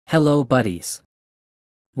Hello buddies.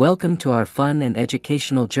 Welcome to our fun and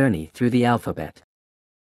educational journey through the alphabet.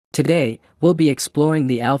 Today, we'll be exploring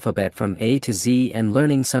the alphabet from A to Z and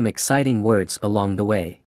learning some exciting words along the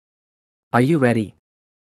way. Are you ready?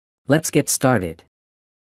 Let's get started.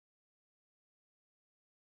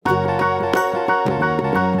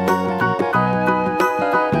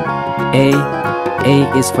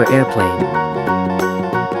 A is for airplane.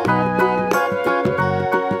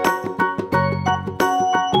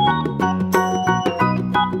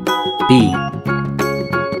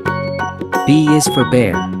 B is for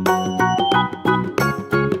bear.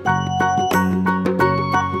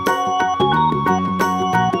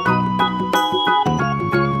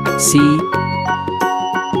 C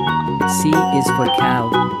is for cow.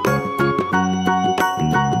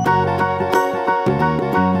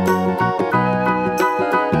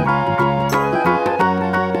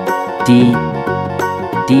 D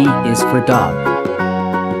is for dog.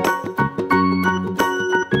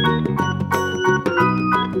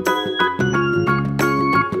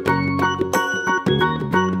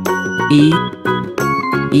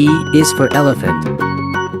 E is for elephant.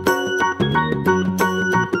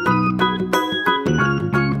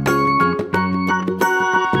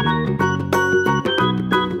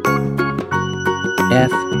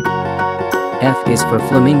 F is for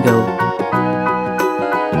flamingo.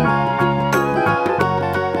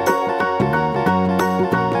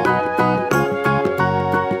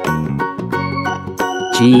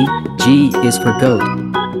 G is for goat.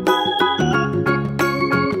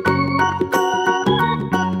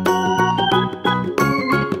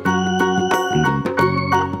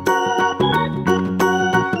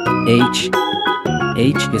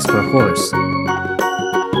 H is for horse.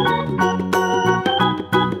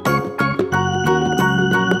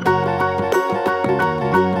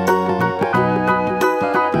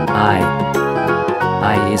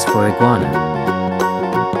 I is for iguana.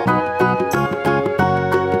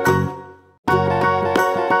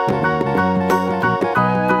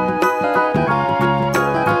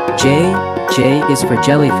 J is for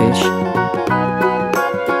jellyfish.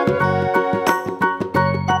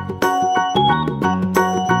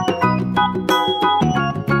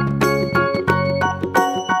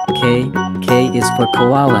 K is for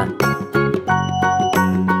koala.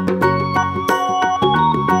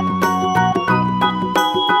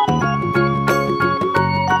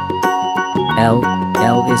 L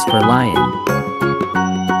is for lion.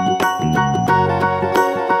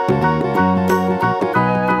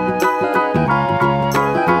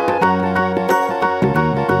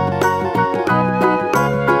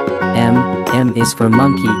 M is for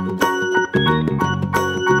monkey.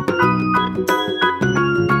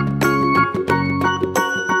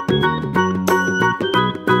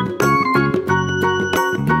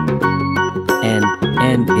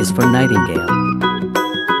 N is for nightingale.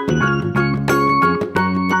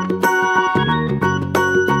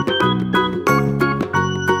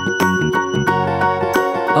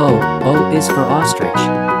 O is for ostrich.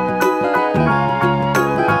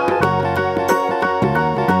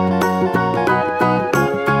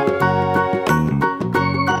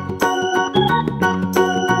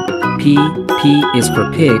 P is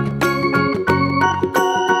for pig.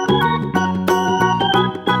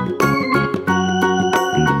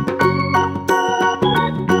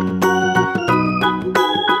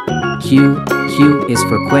 Q is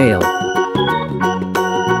for quail.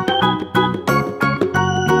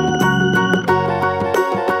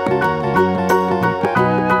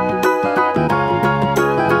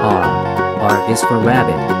 R is for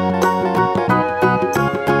rabbit.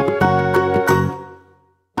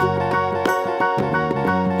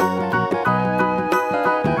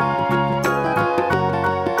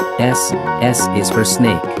 S is for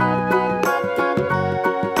snake.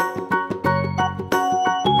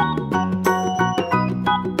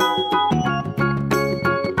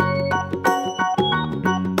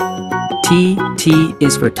 T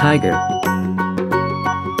is for tiger.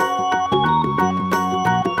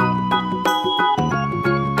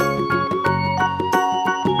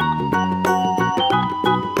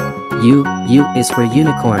 U is for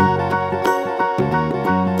unicorn.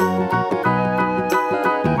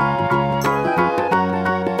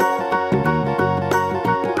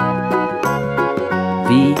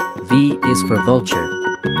 V is for vulture.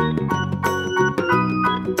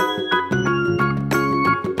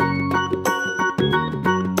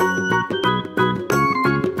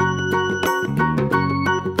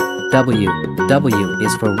 W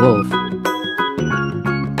is for wolf.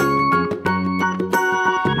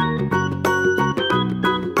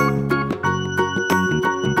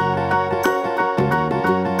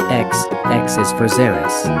 X is for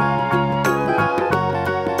Xerus.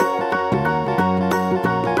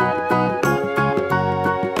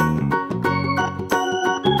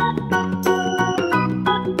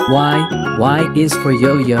 Y is for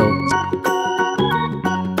yo-yo.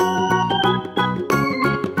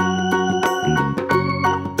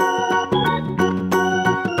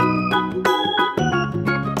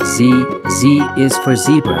 Z is for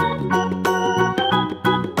zebra.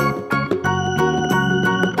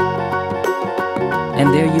 And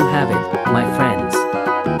there you have it, my friends.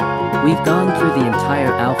 We've gone through the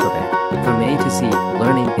entire alphabet, from A to Z.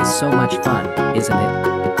 Learning is so much fun, isn't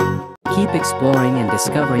it? Keep exploring and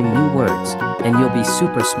discovering new words, and you'll be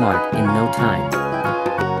super smart in no time.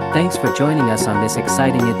 Thanks for joining us on this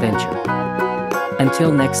exciting adventure.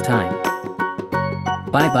 Until next time.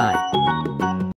 Bye-bye.